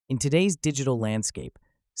In today's digital landscape,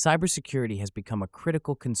 cybersecurity has become a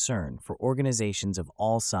critical concern for organizations of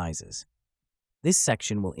all sizes. This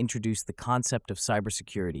section will introduce the concept of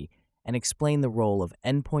cybersecurity and explain the role of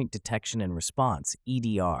endpoint detection and response,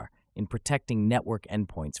 EDR, in protecting network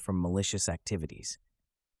endpoints from malicious activities.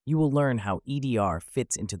 You will learn how EDR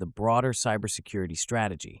fits into the broader cybersecurity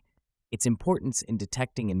strategy, its importance in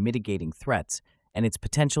detecting and mitigating threats, and its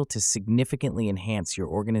potential to significantly enhance your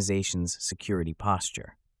organization's security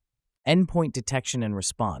posture. Endpoint detection and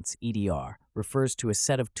response, EDR, refers to a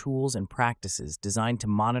set of tools and practices designed to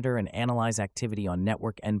monitor and analyze activity on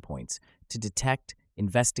network endpoints to detect,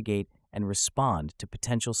 investigate, and respond to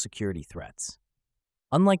potential security threats.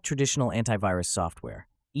 Unlike traditional antivirus software,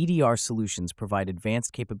 EDR solutions provide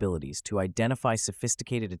advanced capabilities to identify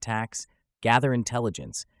sophisticated attacks, gather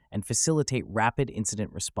intelligence, and facilitate rapid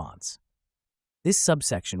incident response. This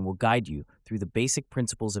subsection will guide you through the basic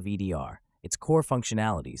principles of EDR, its core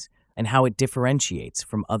functionalities, and how it differentiates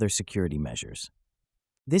from other security measures.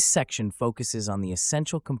 This section focuses on the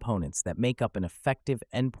essential components that make up an effective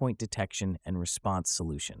endpoint detection and response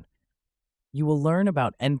solution. You will learn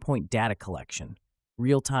about endpoint data collection,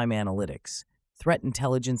 real-time analytics, threat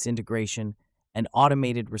intelligence integration, and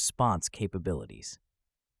automated response capabilities.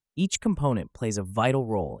 Each component plays a vital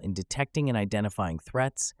role in detecting and identifying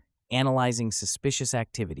threats, analyzing suspicious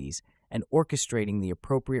activities, and orchestrating the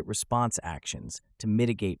appropriate response actions to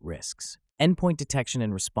mitigate risks. Endpoint detection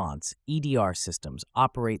and response, EDR systems,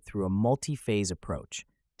 operate through a multi-phase approach: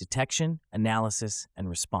 detection, analysis, and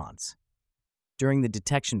response. During the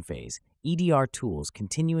detection phase, EDR tools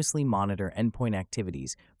continuously monitor endpoint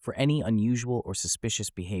activities for any unusual or suspicious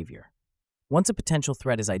behavior. Once a potential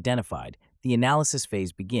threat is identified, the analysis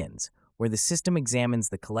phase begins, where the system examines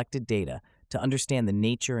the collected data to understand the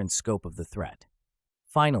nature and scope of the threat.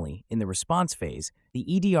 Finally, in the response phase, the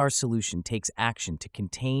EDR solution takes action to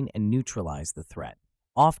contain and neutralize the threat,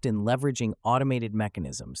 often leveraging automated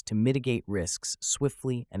mechanisms to mitigate risks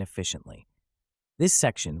swiftly and efficiently. This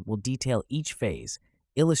section will detail each phase,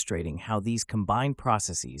 illustrating how these combined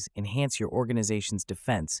processes enhance your organization's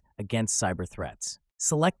defense against cyber threats.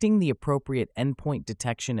 Selecting the appropriate endpoint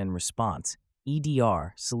detection and response,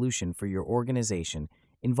 EDR, solution for your organization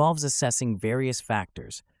involves assessing various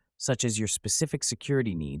factors, such as your specific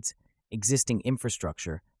security needs, existing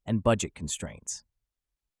infrastructure, and budget constraints.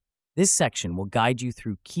 This section will guide you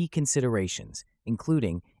through key considerations,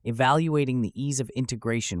 including evaluating the ease of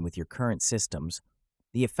integration with your current systems,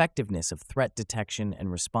 the effectiveness of threat detection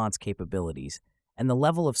and response capabilities, and the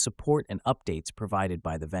level of support and updates provided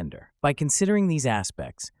by the vendor. By considering these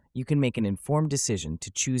aspects, you can make an informed decision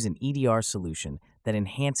to choose an EDR solution that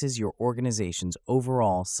enhances your organization's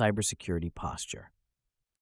overall cybersecurity posture.